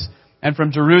Decapolis, and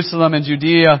from Jerusalem and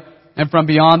Judea, and from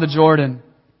beyond the Jordan.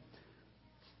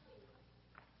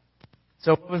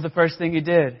 So what was the first thing He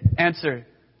did? Answer.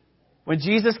 When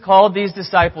Jesus called these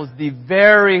disciples, the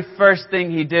very first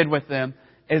thing He did with them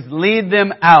is lead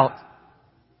them out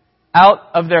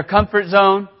of their comfort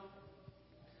zone,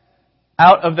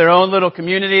 out of their own little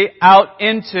community, out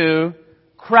into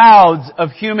crowds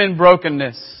of human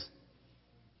brokenness.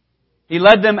 He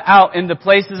led them out into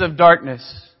places of darkness,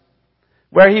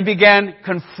 where He began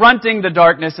confronting the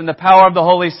darkness in the power of the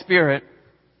Holy Spirit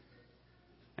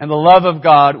and the love of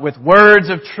God with words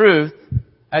of truth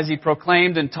as He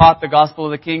proclaimed and taught the gospel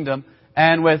of the kingdom,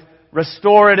 and with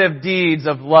restorative deeds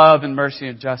of love and mercy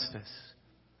and justice.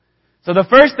 So the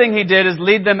first thing He did is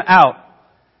lead them out.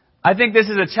 I think this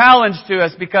is a challenge to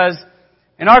us because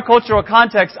in our cultural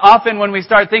context, often when we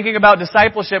start thinking about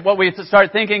discipleship, what we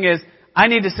start thinking is, I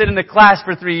need to sit in the class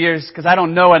for 3 years because I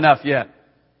don't know enough yet.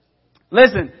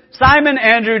 Listen, Simon,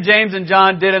 Andrew, James, and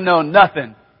John didn't know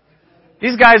nothing.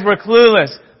 These guys were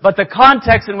clueless, but the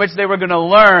context in which they were going to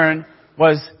learn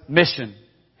was mission.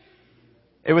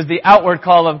 It was the outward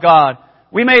call of God.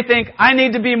 We may think, I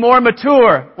need to be more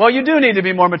mature. Well, you do need to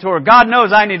be more mature. God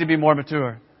knows I need to be more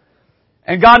mature.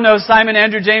 And God knows Simon,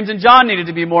 Andrew, James, and John needed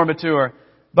to be more mature.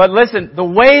 But listen, the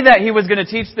way that He was going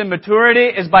to teach them maturity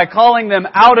is by calling them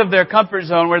out of their comfort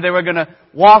zone where they were going to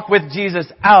walk with Jesus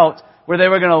out, where they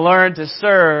were going to learn to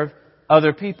serve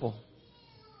other people.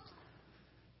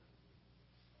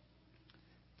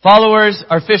 Followers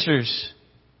are fishers.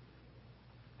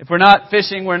 If we're not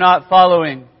fishing, we're not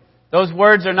following. Those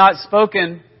words are not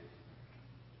spoken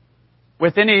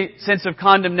with any sense of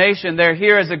condemnation. They're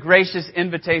here as a gracious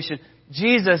invitation.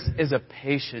 Jesus is a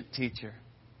patient teacher.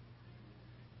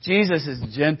 Jesus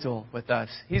is gentle with us.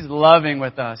 He's loving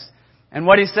with us. And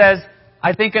what He says,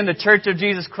 I think in the Church of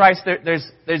Jesus Christ,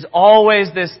 there's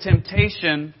always this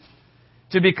temptation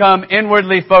to become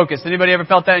inwardly focused. Anybody ever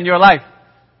felt that in your life?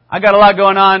 I got a lot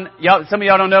going on. Some of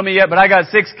y'all don't know me yet, but I got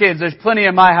 6 kids. There's plenty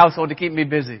in my household to keep me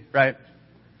busy, right?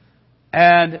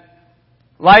 And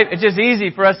life, it's just easy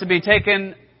for us to be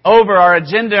taken over. Our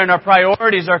agenda and our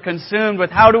priorities are consumed with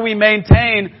how do we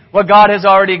maintain what God has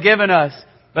already given us.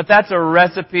 But that's a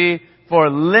recipe for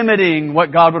limiting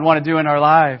what God would want to do in our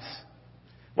lives.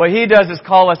 What He does is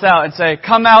call us out and say,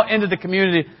 come out into the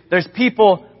community. There's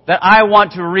people that I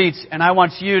want to reach, and I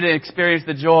want you to experience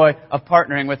the joy of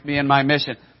partnering with me in my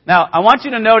mission. Now, I want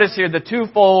you to notice here the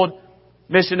twofold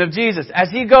mission of Jesus. As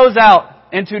He goes out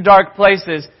into dark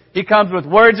places, He comes with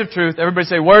words of truth. Everybody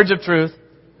say words of truth.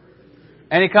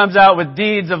 And He comes out with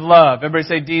deeds of love. Everybody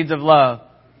say deeds of love.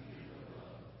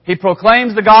 He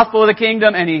proclaims the gospel of the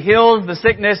kingdom, and He heals the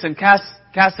sickness and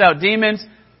casts out demons.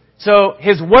 So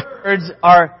His words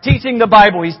are teaching the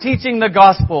Bible. He's teaching the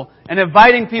gospel and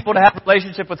inviting people to have a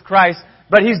relationship with Christ.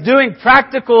 But He's doing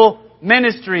practical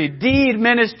ministry, deed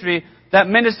ministry, that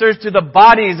ministers to the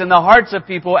bodies and the hearts of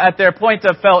people at their point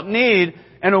of felt need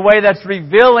in a way that's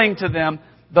revealing to them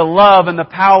the love and the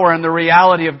power and the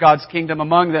reality of God's kingdom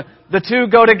among them. The two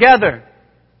go together.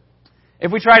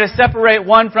 If we try to separate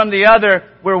one from the other,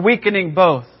 we're weakening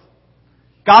both.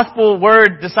 Gospel,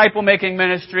 word, disciple-making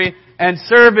ministry, and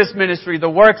service ministry, the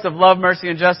works of love, mercy,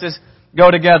 and justice, go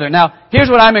together. Now, here's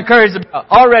what I'm encouraged about.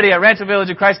 Already at Rancho Village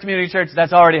of Christ Community Church,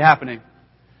 that's already happening.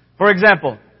 For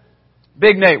example,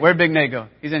 Big Nate. Where'd Big Nate go?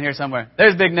 He's in here somewhere.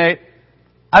 There's Big Nate.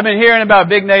 I've been hearing about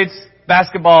Big Nate's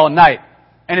basketball night,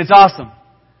 and it's awesome.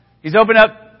 He's opened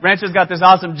up, Rancho's got this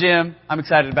awesome gym. I'm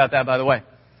excited about that, by the way.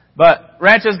 But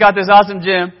Rancho's got this awesome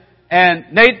gym, and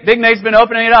Big Nate's been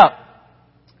opening it up.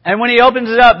 And when he opens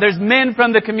it up, there's men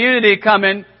from the community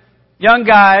coming, young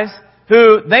guys,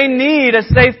 who they need a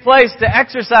safe place to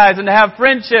exercise and to have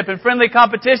friendship and friendly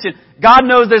competition. God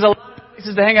knows there's a lot of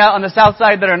places to hang out on the south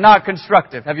side that are not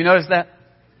constructive. Have you noticed that?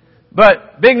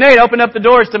 But Big Nate opened up the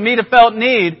doors to meet a felt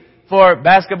need for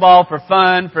basketball, for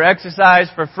fun, for exercise,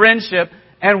 for friendship.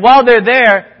 And while they're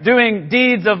there doing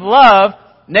deeds of love,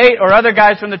 Nate or other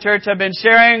guys from the church have been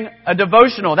sharing a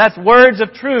devotional. That's words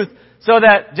of truth. So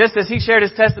that just as he shared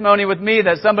his testimony with me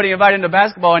that somebody invited him to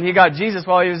basketball and he got Jesus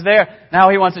while he was there, now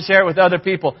he wants to share it with other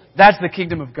people. That's the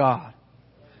kingdom of God.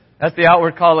 That's the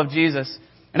outward call of Jesus.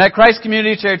 And at Christ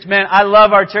Community Church, man, I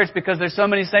love our church because there's so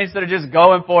many saints that are just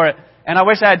going for it. And I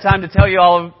wish I had time to tell you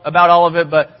about all of it,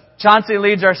 but Chauncey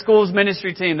leads our schools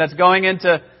ministry team that's going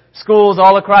into schools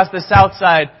all across the south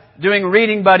side, doing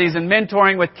reading buddies and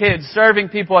mentoring with kids, serving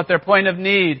people at their point of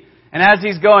need. And as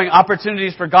he's going,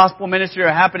 opportunities for gospel ministry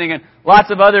are happening, and lots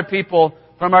of other people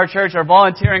from our church are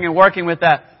volunteering and working with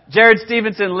that. Jared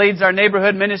Stevenson leads our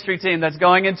neighborhood ministry team that's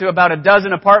going into about a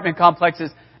dozen apartment complexes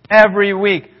every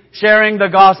week, sharing the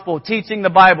gospel, teaching the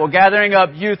Bible, gathering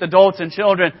up youth, adults, and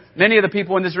children. Many of the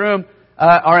people in this room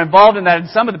are involved in that, and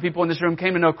some of the people in this room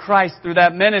came to know Christ through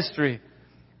that ministry.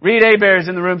 Reed Abear's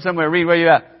in the room somewhere. Reed, where you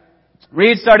at?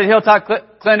 Reed started Hilltop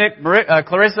Clinic.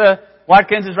 Clarissa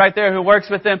Watkins is right there who works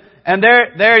with them. And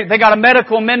they got a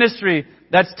medical ministry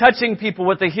that's touching people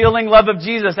with the healing love of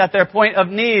Jesus at their point of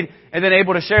need and then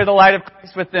able to share the light of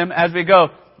Christ with them as we go.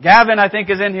 Gavin, I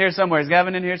think, is in here somewhere. Is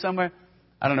Gavin in here somewhere?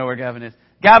 I don't know where Gavin is.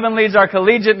 Gavin leads our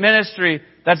collegiate ministry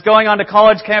that's going on to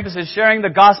college campuses sharing the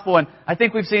gospel. And I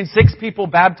think we've seen 6 people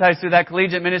baptized through that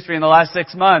collegiate ministry in the last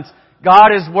 6 months.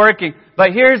 God is working.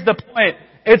 But here's the point.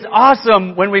 It's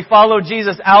awesome when we follow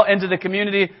Jesus out into the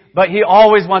community, but He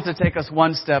always wants to take us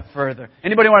one step further.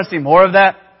 Anybody want to see more of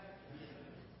that?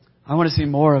 I want to see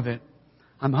more of it.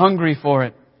 I'm hungry for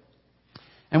it.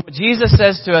 And what Jesus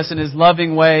says to us in His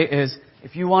loving way is,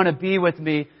 if you want to be with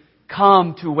me,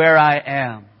 come to where I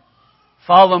am.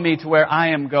 Follow me to where I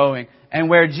am going. And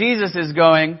where Jesus is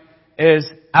going is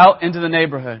out into the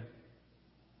neighborhood,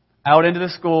 out into the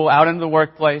school, out into the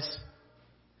workplace.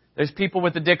 There's people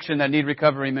with addiction that need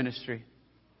recovery ministry.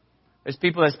 There's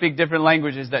people that speak different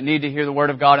languages that need to hear the Word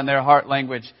of God in their heart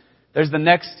language. There's the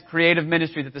next creative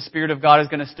ministry that the Spirit of God is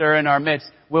going to stir in our midst.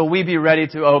 Will we be ready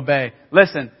to obey?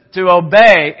 Listen, to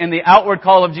obey in the outward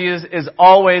call of Jesus is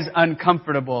always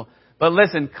uncomfortable. But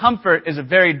listen, comfort is a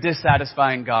very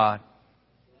dissatisfying God.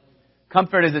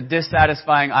 Comfort is a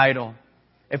dissatisfying idol.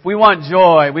 If we want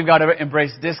joy, we've got to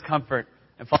embrace discomfort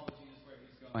and follow Jesus where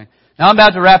He's going. Now I'm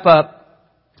about to wrap up.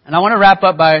 And I want to wrap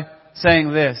up by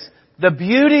saying this. The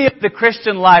beauty of the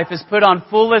Christian life is put on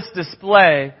fullest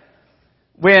display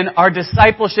when our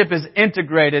discipleship is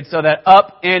integrated so that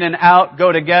up, in, and out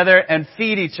go together and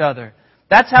feed each other.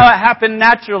 That's how it happened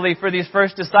naturally for these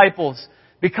first disciples.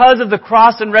 Because of the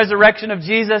cross and resurrection of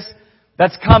Jesus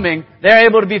that's coming, they're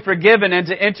able to be forgiven and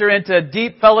to enter into a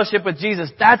deep fellowship with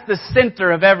Jesus. That's the center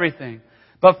of everything.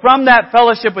 But from that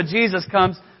fellowship with Jesus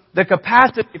comes the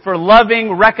capacity for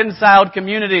loving, reconciled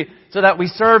community so that we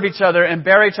serve each other and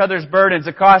bear each other's burdens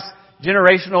across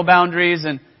generational boundaries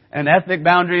and and ethnic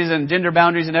boundaries and gender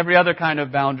boundaries and every other kind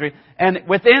of boundary. And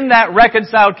within that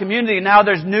reconciled community, now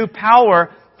there's new power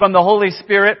from the Holy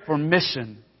Spirit for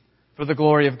mission, for the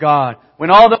glory of God. When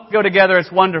all those go together,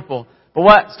 it's wonderful. But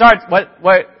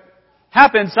what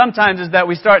happens sometimes is that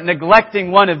we start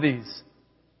neglecting one of these.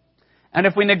 And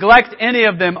if we neglect any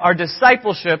of them, our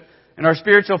discipleship and our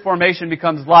spiritual formation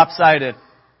becomes lopsided.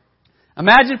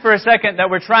 Imagine for a second that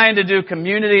we're trying to do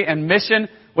community and mission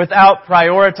without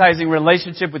prioritizing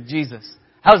relationship with Jesus.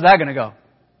 How's that going to go?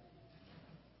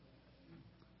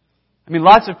 I mean,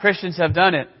 lots of Christians have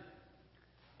done it.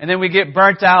 And then we get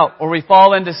burnt out or we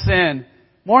fall into sin.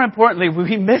 More importantly,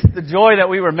 we miss the joy that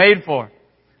we were made for.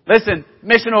 Listen,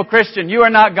 missional Christian, you are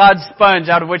not God's sponge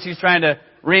out of which He's trying to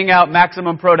wring out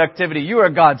maximum productivity. You are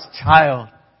God's child.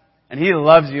 And He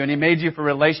loves you and He made you for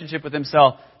relationship with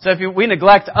Himself. So if we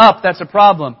neglect up, that's a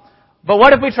problem. But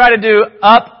what if we try to do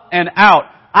up and out?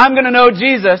 I'm going to know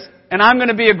Jesus and I'm going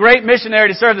to be a great missionary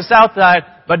to serve the South Side,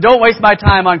 but don't waste my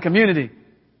time on community.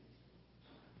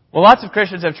 Well, lots of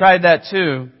Christians have tried that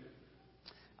too.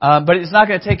 But it's not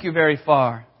going to take you very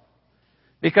far.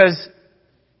 Because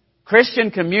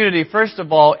Christian community, first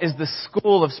of all, is the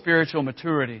school of spiritual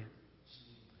maturity.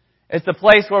 It's the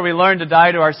place where we learn to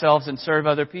die to ourselves and serve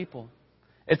other people.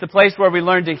 It's the place where we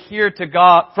learn to hear to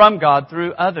God, from God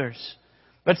through others.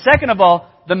 But second of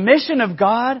all, the mission of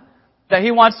God that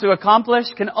He wants to accomplish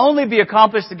can only be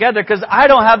accomplished together because I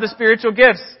don't have the spiritual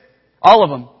gifts. All of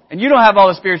them. And you don't have all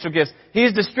the spiritual gifts.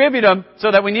 He's distributed them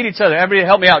so that we need each other. Everybody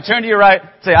help me out. Turn to your right.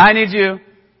 Say, I need you.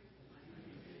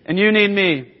 And you need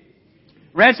me.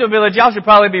 Rancho Village, y'all should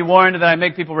probably be warned that I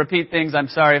make people repeat things. I'm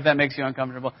sorry if that makes you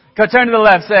uncomfortable. Go turn to the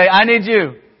left. Say, I need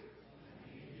you.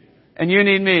 And you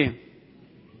need me.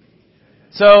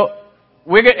 So,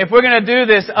 if we're going to do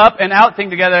this up and out thing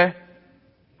together,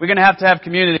 we're going to have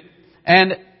community.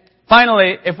 And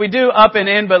finally, if we do up and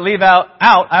in but leave out,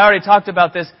 I already talked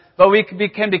about this, but we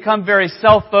can become very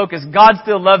self-focused. God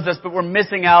still loves us, but we're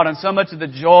missing out on so much of the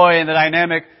joy and the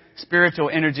dynamic spiritual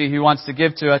energy He wants to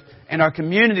give to us. And our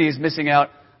community is missing out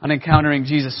on encountering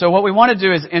Jesus. So what we want to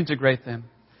do is integrate them.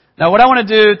 Now what I want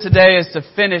to do today is to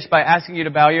finish by asking you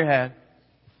to bow your head.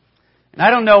 And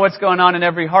I don't know what's going on in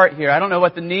every heart here. I don't know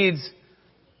what the needs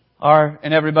are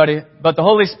in everybody, but the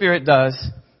Holy Spirit does.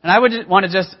 And I would want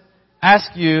to just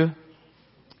ask you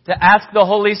to ask the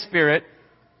Holy Spirit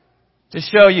to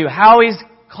show you how He's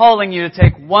calling you to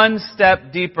take one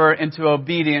step deeper into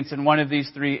obedience in one of these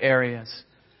three areas.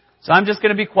 So I'm just going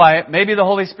to be quiet. Maybe the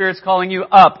Holy Spirit's calling you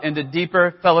up into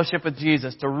deeper fellowship with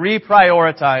Jesus, to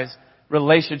reprioritize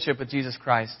relationship with Jesus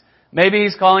Christ. Maybe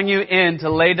He's calling you in to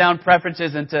lay down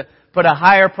preferences and to put a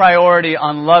higher priority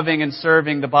on loving and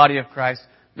serving the body of Christ.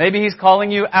 Maybe He's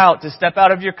calling you out to step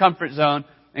out of your comfort zone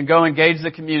and go engage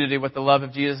the community with the love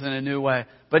of Jesus in a new way.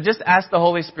 But just ask the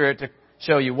Holy Spirit to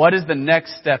show you what is the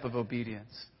next step of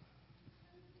obedience.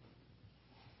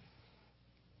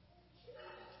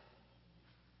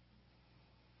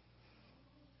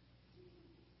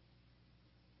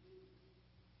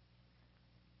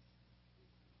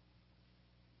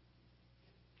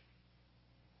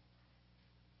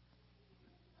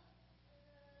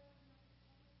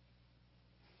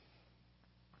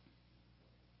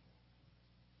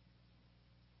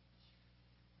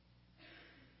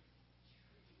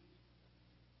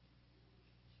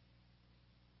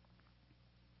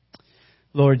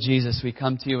 Lord Jesus, we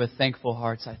come to you with thankful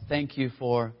hearts. I thank you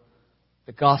for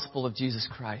the gospel of Jesus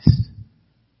Christ.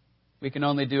 We can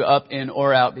only do up, in,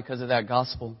 or out because of that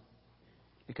gospel.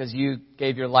 Because you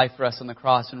gave your life for us on the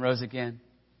cross and rose again.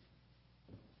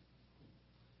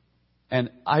 And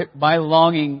my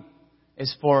longing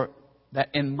is for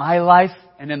that in my life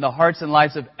and in the hearts and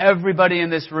lives of everybody in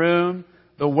this room,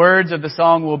 the words of the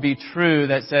song will be true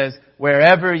that says,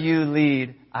 wherever you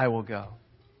lead, I will go.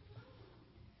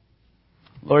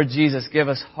 Lord Jesus, give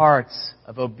us hearts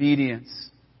of obedience.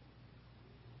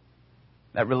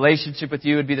 That relationship with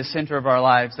you would be the center of our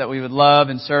lives. That we would love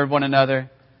and serve one another.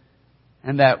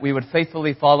 And that we would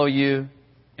faithfully follow you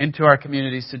into our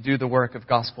communities to do the work of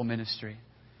gospel ministry.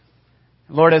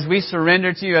 Lord, as we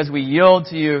surrender to you, as we yield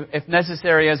to you, if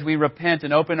necessary, as we repent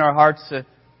and open our hearts to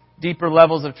deeper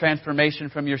levels of transformation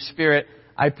from your Spirit,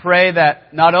 I pray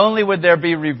that not only would there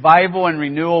be revival and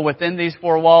renewal within these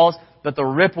four walls, but the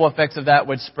ripple effects of that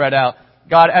would spread out.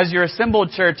 God, as your assembled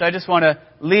church, I just want to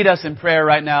lead us in prayer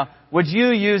right now. Would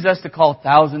you use us to call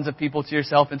thousands of people to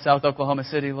yourself in South Oklahoma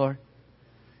City, Lord?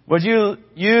 Would you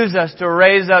use us to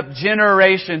raise up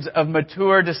generations of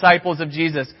mature disciples of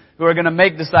Jesus who are going to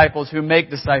make disciples who make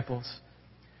disciples?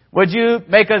 Would you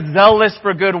make us zealous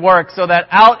for good work so that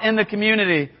out in the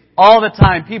community all the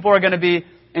time people are going to be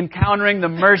encountering the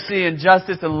mercy and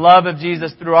justice and love of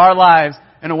Jesus through our lives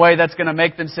in a way that's going to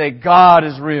make them say, God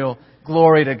is real.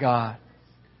 Glory to God.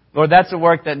 Lord, that's a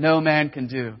work that no man can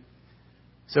do.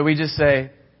 So we just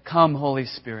say, come, Holy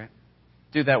Spirit.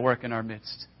 Do that work in our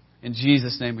midst. In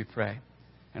Jesus' name we pray.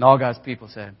 And all God's people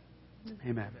said,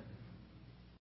 amen.